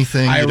read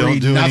anything. I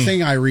read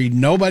nothing. I read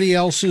nobody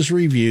else's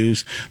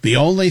reviews. The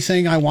only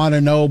thing I want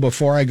to know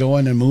before I go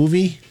in a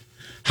movie,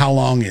 how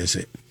long is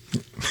it?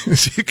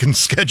 So you can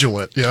schedule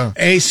it, yeah.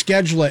 A,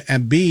 schedule it,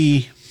 and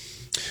B,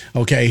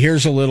 okay,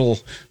 here's a little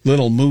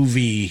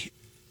movie,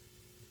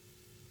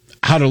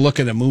 how to look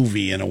at a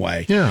movie in a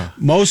way. Yeah.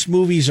 Most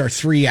movies are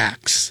 3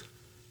 acts.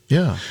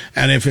 Yeah.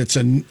 And if it's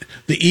the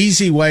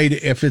easy way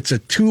if it's a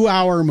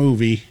 2-hour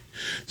movie,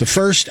 the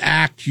first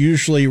act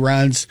usually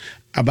runs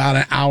about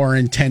an hour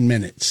and 10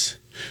 minutes.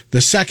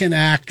 The second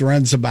act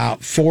runs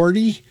about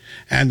 40,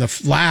 and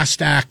the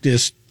last act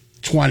is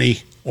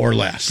 20 or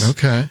less.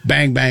 Okay.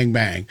 Bang, bang,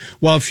 bang.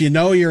 Well, if you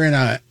know you're in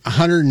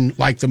 100,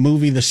 like the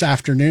movie this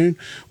afternoon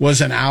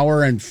was an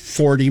hour and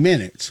 40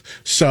 minutes.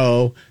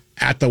 So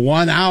at the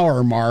 1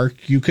 hour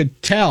mark, you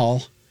could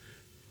tell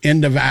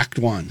end of act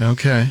 1.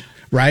 Okay.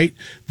 Right?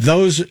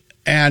 Those,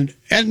 and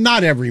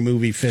not every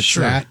movie fits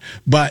that,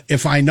 but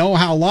if I know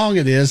how long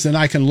it is, then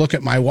I can look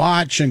at my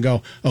watch and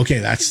go, okay,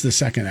 that's the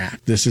second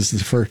act. This is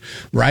the first,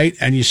 right?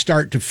 And you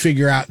start to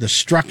figure out the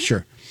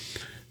structure.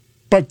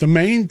 But the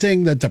main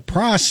thing that the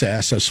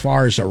process, as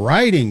far as the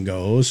writing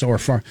goes,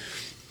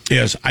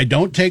 is I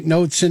don't take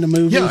notes in a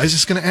movie. Yeah, I was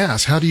just going to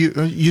ask, how do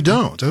you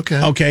don't?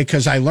 Okay. Okay,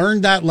 because I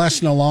learned that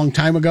lesson a long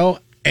time ago.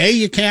 A,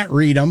 you can't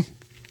read them.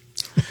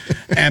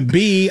 And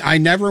B, I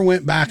never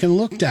went back and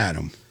looked at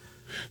them.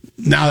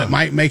 Now, it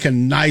might make a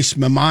nice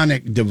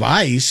mnemonic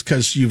device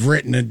because you've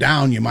written it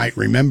down. You might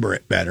remember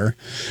it better.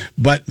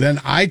 But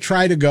then I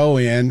try to go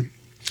in,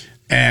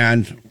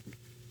 and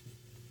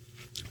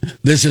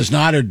this is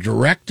not a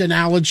direct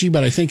analogy,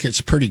 but I think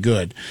it's pretty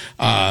good.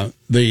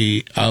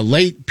 The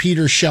late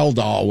Peter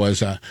Sheldall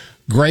was a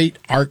great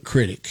art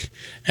critic,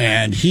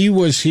 and he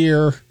was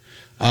here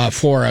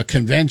for a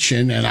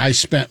convention, and I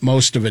spent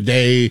most of a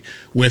day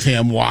with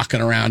him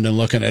walking around and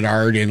looking at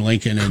art in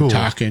Lincoln and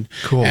talking.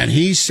 Cool. And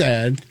he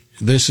said,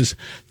 this is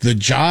the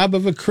job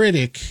of a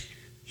critic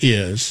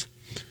is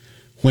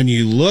when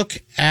you look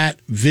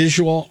at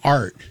visual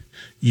art,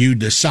 you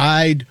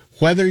decide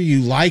whether you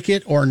like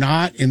it or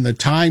not in the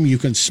time you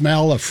can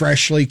smell a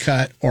freshly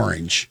cut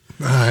orange.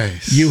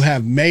 Nice. You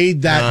have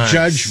made that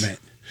judgment.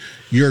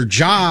 Your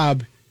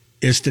job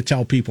is to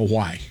tell people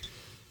why.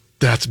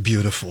 That's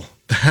beautiful.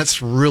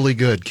 That's really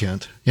good,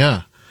 Kent.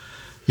 Yeah.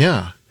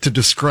 Yeah. To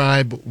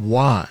describe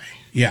why.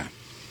 Yeah.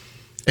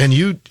 And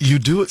you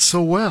do it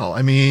so well.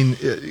 I mean,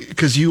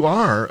 because you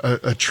are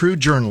a true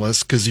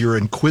journalist, because you're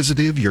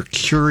inquisitive, you're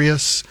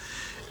curious,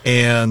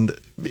 and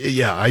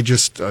yeah,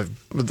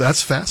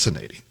 that's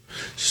fascinating.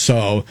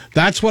 So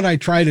that's what I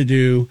try to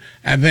do.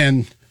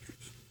 And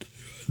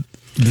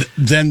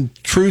then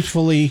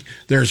truthfully,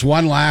 there's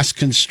one last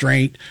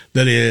constraint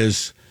that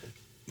is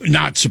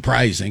not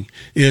surprising,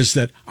 is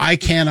that I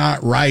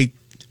cannot write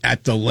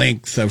at the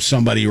length of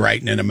somebody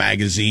writing in a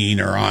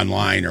magazine or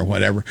online or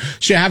whatever.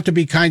 So you have to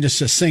be kind of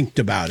succinct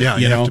about it. Yeah,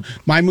 you know,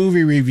 my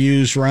movie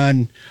reviews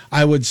run,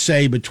 I would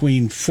say,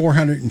 between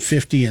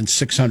 450 and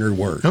 600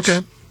 words.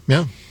 Okay.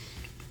 Yeah.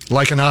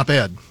 Like an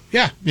op-ed.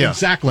 Yeah,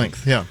 exactly.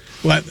 Length. Yeah.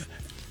 Well,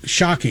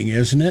 shocking,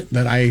 isn't it?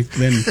 That I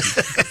then.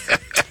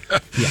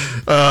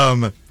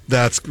 Yeah.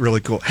 That's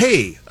really cool.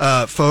 Hey,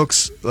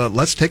 folks,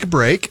 let's take a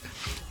break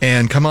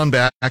and come on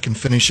back and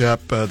finish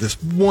up this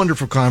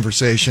wonderful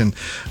conversation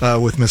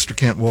with Mr.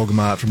 Kent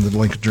Wolgamott from the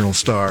Lincoln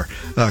Journal-Star.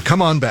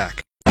 Come on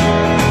back.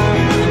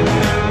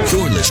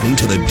 You're listening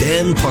to The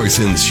Dan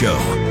Parsons Show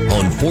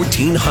on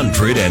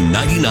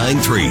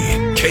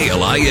 1499.3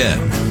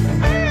 KLIN.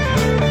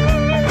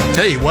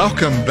 Hey,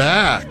 welcome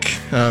back.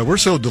 We're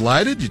so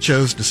delighted you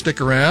chose to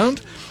stick around.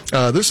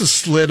 This is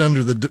slid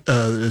under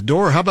the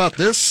door. How about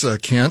this,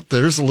 Kent?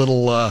 There's a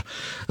little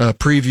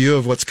preview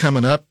of what's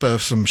coming up,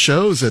 some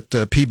shows at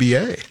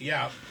PBA.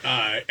 Yeah,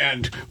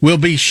 and we'll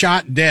be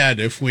shot dead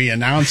if we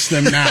announce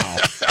them now.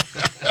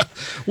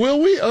 Will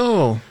we?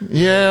 Oh,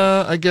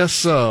 yeah, I guess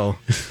so.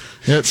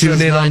 It says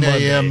 9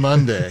 a.m.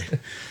 Monday.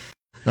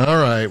 All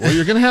right. Well,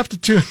 you're going to have to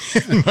tune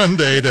in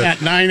Monday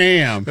at 9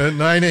 a.m. At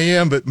 9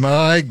 a.m. But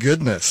my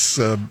goodness,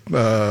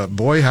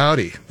 boy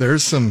howdy,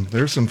 there's some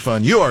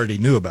fun. You already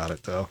knew about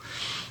it though.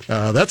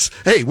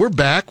 We're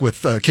back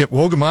with Kent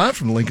Wolgamott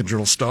from the Lincoln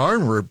Journal-Star,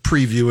 and we're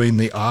previewing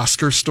the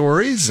Oscar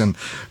stories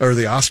or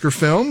the Oscar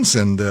films,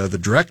 and the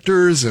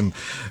directors and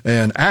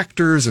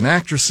actors and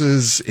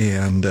actresses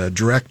and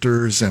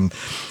directors, and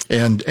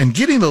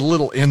getting a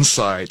little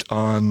insight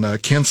on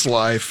Kent's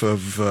life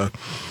of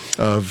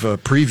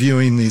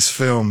previewing these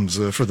films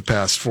for the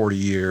past 40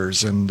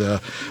 years.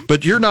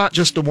 But you're not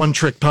just a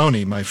one-trick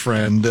pony, my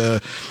friend.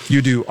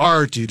 You do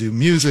art, you do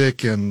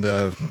music, and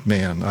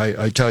man,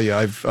 I tell you,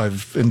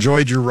 I've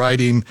enjoyed your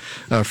writing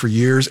for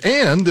years.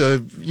 And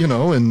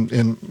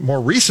in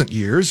more recent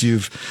years,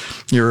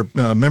 you're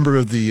a member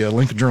of the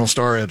Lincoln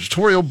Journal-Star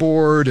editorial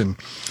board, and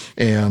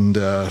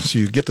so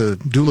you get to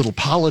do a little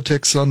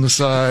politics on the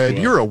side.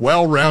 You're a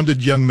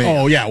well-rounded young man.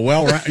 Oh yeah,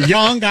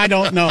 young. I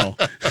don't know.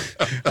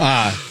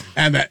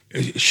 And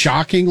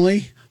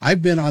shockingly,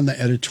 I've been on the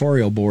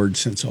editorial board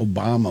since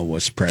Obama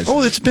was president.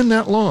 Oh, it's been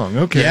that long.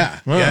 Okay. Yeah.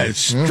 Wow. Yeah. It's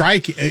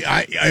striking.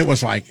 I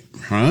was like,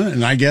 huh?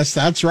 And I guess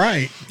that's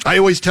right. I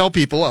always tell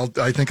people,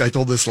 I think I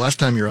told this last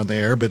time you were on the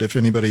air, but if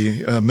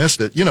anybody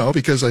missed it,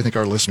 because I think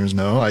our listeners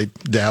know, I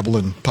dabble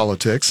in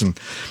politics and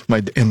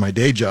in my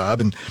day job.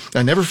 And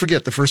I never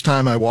forget the first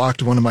time I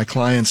walked one of my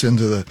clients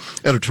into the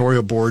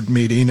editorial board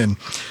meeting, and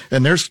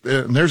there's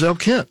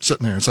L.Kent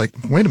sitting there. It's like,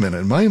 wait a minute,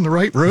 am I in the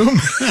right room?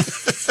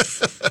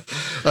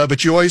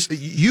 But you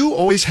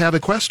always have a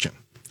question.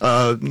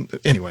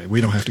 Anyway,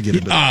 we don't have to get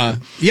into that.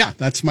 Yeah,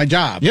 that's my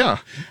job. Yeah.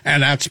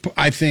 And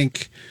I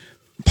think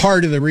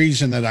part of the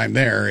reason that I'm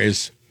there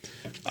is,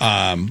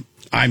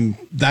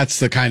 that's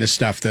the kind of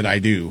stuff that I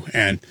do.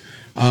 And,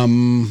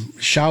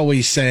 shall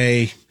we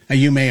say,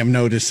 you may have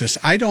noticed this,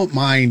 I don't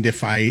mind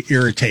if I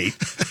irritate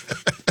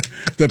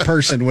the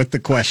person with the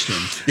question.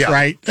 Yeah.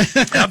 Right?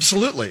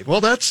 Absolutely.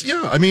 Well,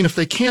 I mean, if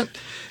they can't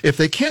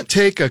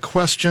take a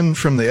question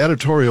from the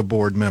editorial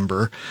board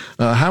member,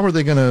 how are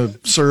they going to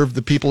serve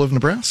the people of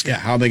Nebraska? Yeah,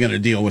 how are they going to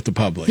deal with the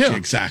public? Yeah.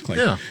 Exactly.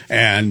 Yeah.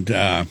 And,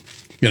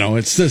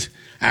 it's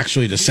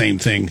actually the same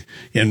thing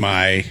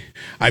I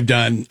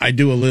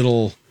do a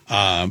little,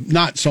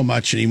 not so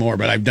much anymore,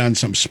 but I've done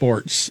some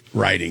sports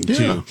writing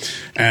too.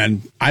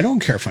 And I don't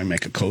care if I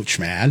make a coach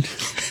mad.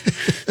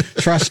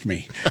 Trust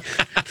me.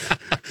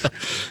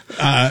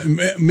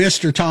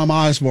 Mr. Tom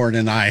Osborne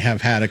and I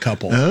have had a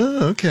couple.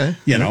 Oh, okay.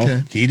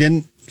 Okay. He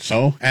didn't.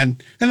 So,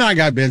 and I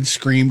got been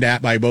screamed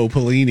at by Bo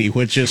Pelini,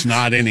 which is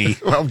not any.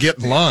 Well, get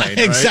in line.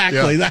 Exactly.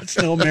 Right? Yeah. That's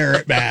no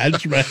merit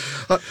badge. But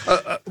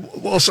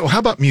well, so how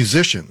about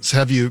musicians?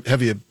 Have you?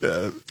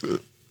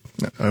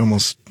 I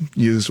almost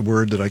used a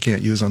word that I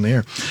can't use on the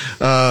air,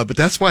 but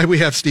that's why we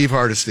have Steve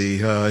Hardesty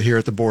here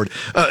at the board.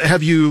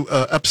 Have you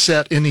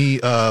upset any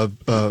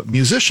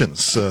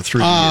musicians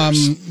through the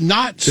years?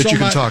 Not that so you can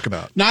much, talk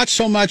about. Not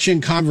so much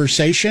in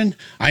conversation.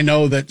 I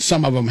know that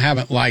some of them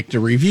haven't liked the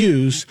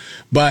reviews,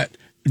 but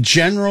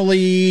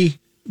generally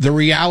the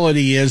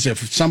reality is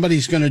if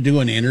somebody's going to do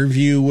an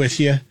interview with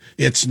you,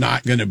 it's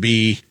not going to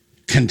be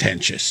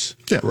contentious,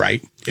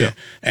 right? Yeah.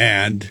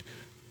 And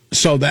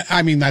so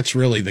that's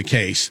really the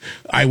case.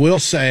 I will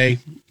say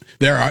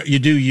you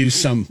do use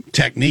some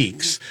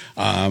techniques.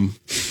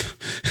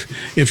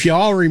 If you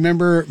all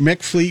remember,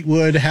 Mick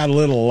Fleetwood had a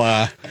little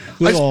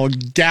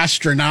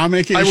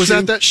gastronomic issue. I was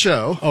at that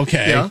show.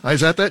 Okay. Yeah, I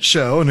was at that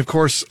show, and of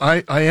course,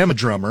 I am a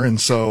drummer,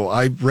 and so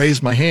I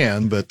raised my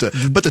hand, but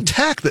the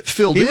tech that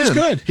filled in. He was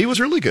good. He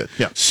was really good.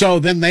 Yeah. So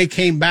then they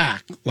came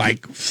back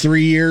like 4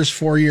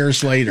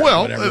 years later,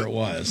 whatever it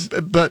was.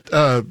 But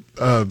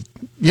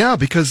yeah,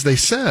 because they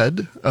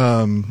said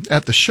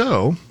at the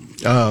show,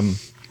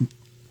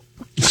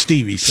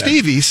 Stevie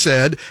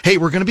said, hey,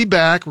 we're going to be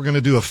back. We're going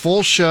to do a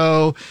full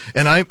show.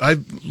 And I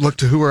looked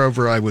to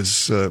whoever I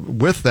was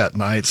with that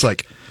night. It's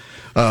like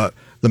the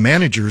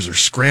managers are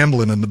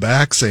scrambling in the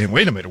back saying,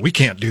 wait a minute, we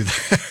can't do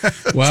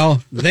that.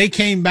 Well, they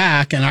came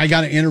back, and I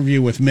got an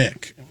interview with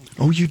Mick.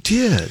 Oh, you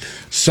did?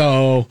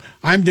 So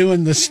I'm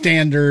doing the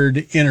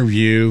standard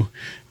interview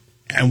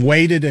and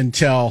waited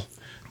until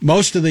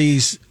most of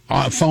these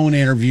phone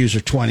interviews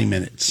are 20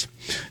 minutes.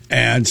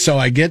 And so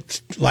I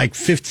get like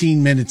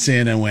 15 minutes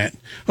in and went,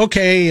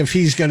 okay, if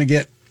he's going to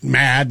get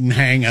mad and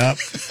hang up,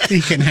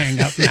 he can hang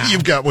up now.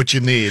 You've got what you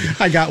need.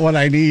 I got what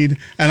I need.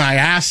 And I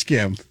asked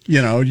him,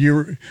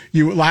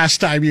 you last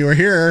time you were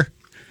here,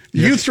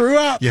 you threw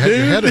up. You had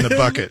your head in a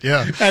bucket,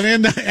 yeah.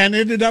 and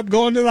ended up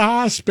going to the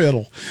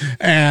hospital.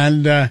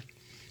 And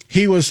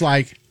he was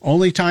like,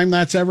 only time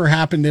that's ever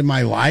happened in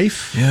my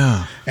life.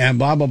 Yeah. And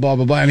blah, blah, blah,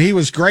 blah, blah. And he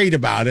was great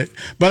about it.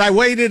 But I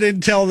waited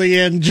until the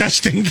end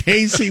just in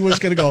case he was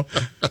going to go,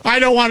 I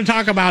don't want to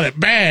talk about it.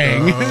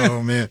 Bang.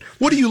 Oh, man.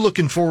 What are you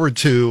looking forward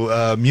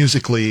to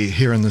musically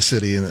here in the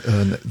city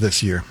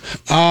this year?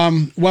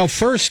 Well,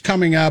 first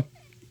coming up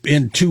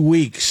in 2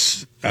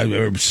 weeks, I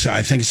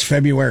think it's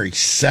February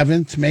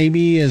 7th,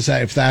 maybe,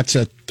 if that's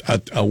a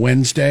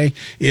Wednesday,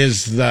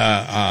 is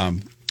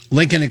the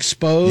Lincoln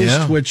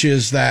Exposed, which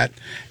is that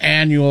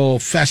annual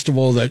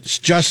festival that's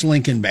just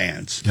Lincoln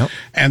bands. Yep.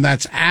 And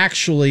that's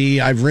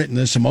actually, I've written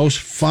this, the most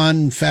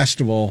fun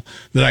festival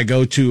that I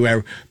go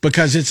to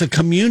because it's a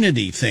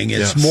community thing.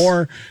 It's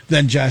more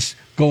than just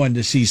going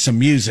to see some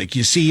music.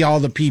 You see all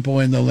the people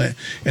in the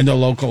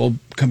local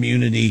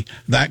community,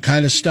 that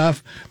kind of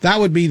stuff. That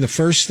would be the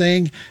first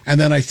thing. And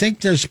then I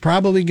think there's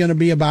probably going to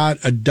be about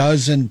a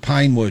dozen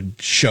Pinewood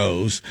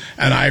shows,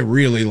 and I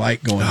really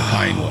like going to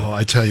Pinewood. Oh,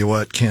 I tell you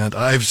what, Kent,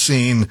 I've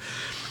seen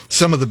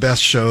some of the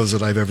best shows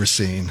that I've ever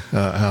seen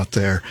out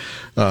there.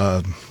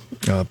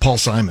 Paul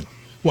Simon.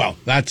 Well,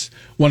 that's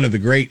one of the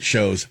great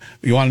shows.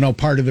 You want to know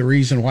part of the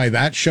reason why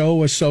that show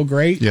was so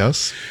great?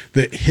 Yes.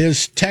 That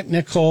his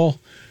technical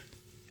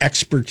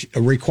expertise,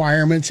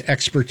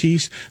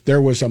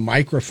 there was a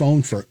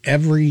microphone for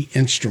every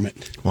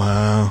instrument.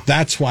 Wow.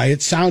 That's why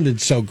it sounded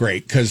so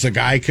great, because the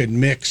guy could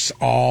mix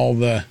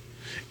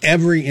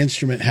every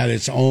instrument had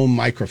its own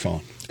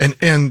microphone.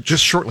 And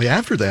just shortly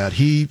after that,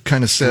 he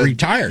kind of said...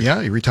 Retired.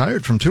 Yeah, he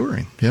retired from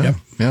touring. Yeah, Yep.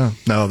 yeah.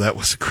 No, that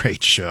was a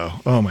great show.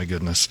 Oh, my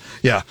goodness.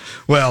 Yeah.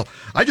 Well,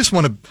 I just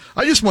want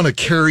to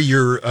carry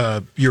your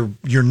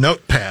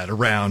notepad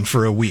around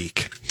for a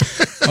week.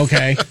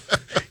 Okay.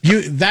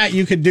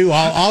 You could do.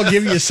 I'll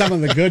give you some of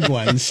the good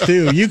ones,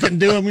 too. You can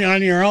do them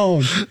on your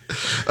own.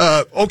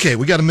 Okay,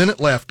 we got a minute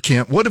left,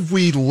 Kent. What have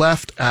we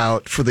left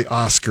out for the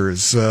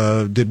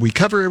Oscars? Did we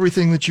cover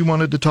everything that you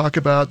wanted to talk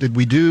about? Did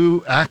we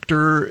do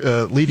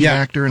leading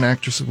actor and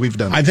actress? We've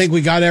done. I think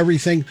we got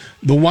everything.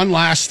 The one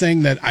last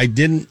thing that I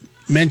didn't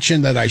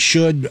mention that I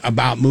should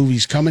about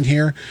movies coming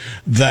here,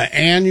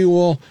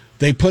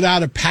 they put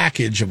out a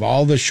package of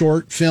all the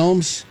short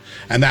films,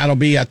 and that'll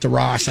be at the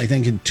Ross, I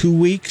think, in 2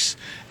 weeks.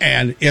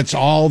 And it's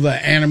all the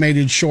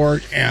animated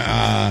short,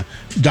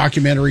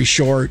 documentary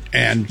short,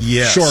 and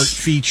short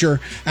feature.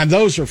 And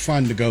those are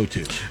fun to go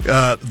to.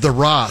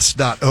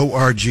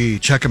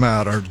 theross.org. Check them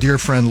out. Our dear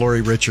friend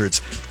Lori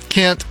Richards.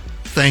 Kent,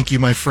 thank you,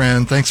 my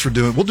friend. Thanks for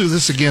doing it. We'll do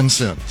this again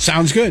soon.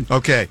 Sounds good.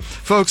 Okay.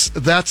 Folks,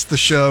 that's the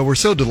show. We're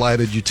so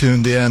delighted you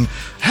tuned in.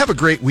 Have a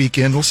great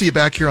weekend. We'll see you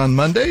back here on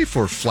Monday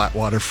for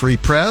Flatwater Free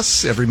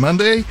Press every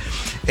Monday.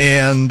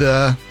 And,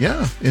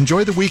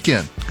 enjoy the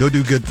weekend. Go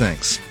do good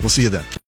things. We'll see you then.